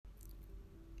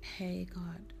Hey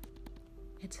God,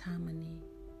 it's Harmony.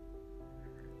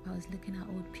 I was looking at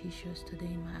old pictures today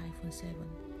in my iPhone 7.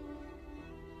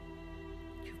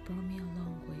 You've brought me a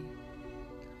long way.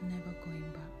 I'm never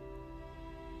going back.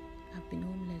 I've been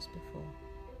homeless before,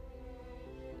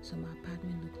 so my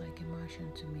apartment looked like a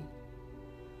Martian to me.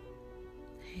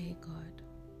 Hey God,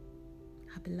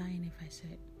 I'd be lying if I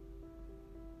said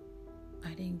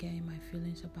I didn't get in my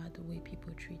feelings about the way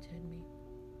people treated me.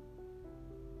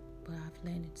 But I've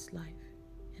learned it's life,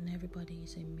 and everybody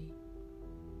is in me.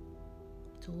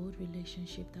 To old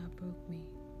relationship that broke me,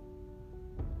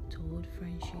 to old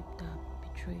friendship that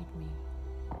betrayed me,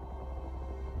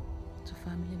 to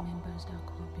family members that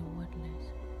called me worthless,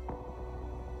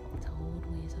 to old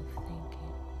ways of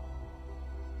thinking,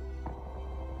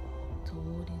 to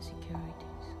old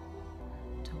insecurities,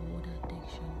 to old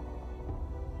addiction.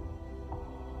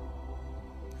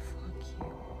 Fuck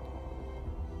you.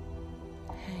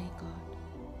 Hey God,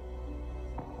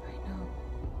 I know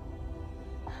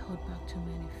I held back too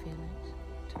many feelings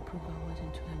to prove I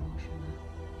wasn't too emotional.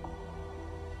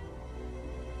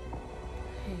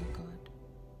 Hey God,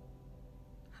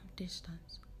 I'm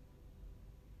distant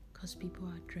cause people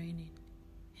are draining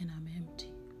and I'm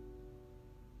empty.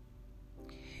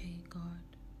 Hey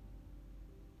God,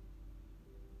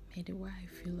 may the way I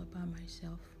feel about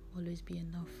myself always be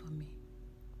enough for me.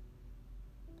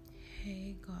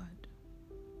 Hey God,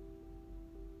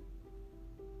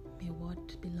 may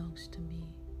what belongs to me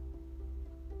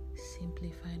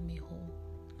simply find me whole,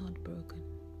 not broken.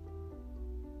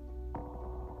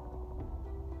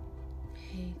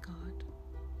 Hey God,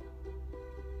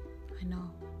 I know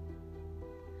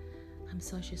I'm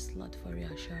such a slut for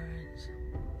reassurance.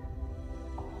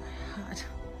 My heart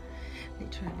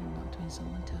literally not when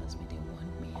someone tells me they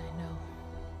want me. I know.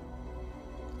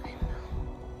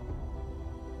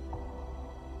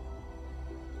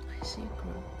 I see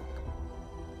growth.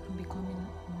 I'm becoming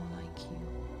more like you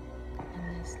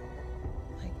and less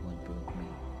like what broke me.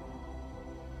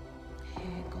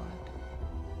 Hey God,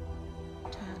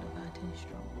 tired of acting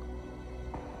strong.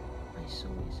 My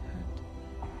soul is hurt.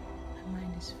 My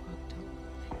mind is fucked up.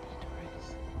 I need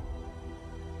rest.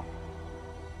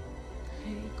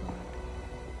 Hey God,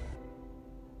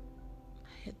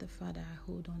 I hate the fact that I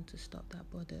hold on to stuff that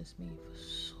bothers me for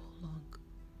so long.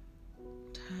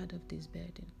 Tired of this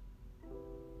burden.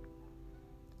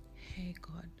 Hey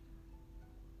God,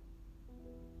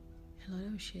 a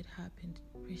lot of shit happened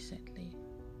recently,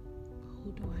 but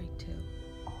who do I tell?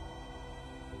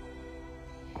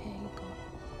 Hey God,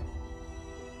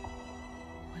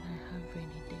 when I have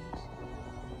rainy days,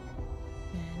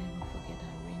 may I never forget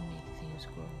that rain makes things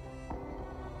grow.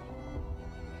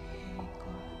 Hey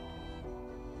God,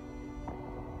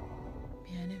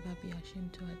 may I never be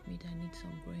ashamed to admit I need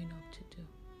some growing up to do.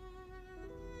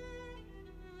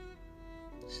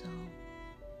 So,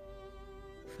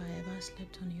 if I ever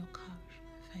slept on your couch,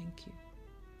 thank you.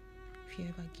 If you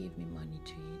ever gave me money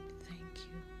to eat, thank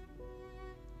you.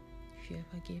 If you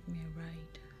ever gave me a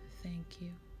ride, thank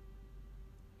you.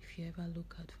 If you ever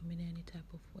look out for me in any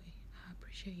type of way, I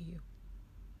appreciate you.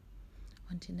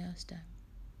 Until next time,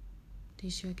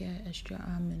 this is your girl Extra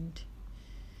Almond,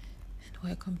 and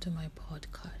welcome to my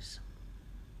podcast.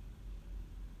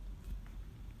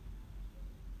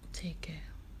 Take care.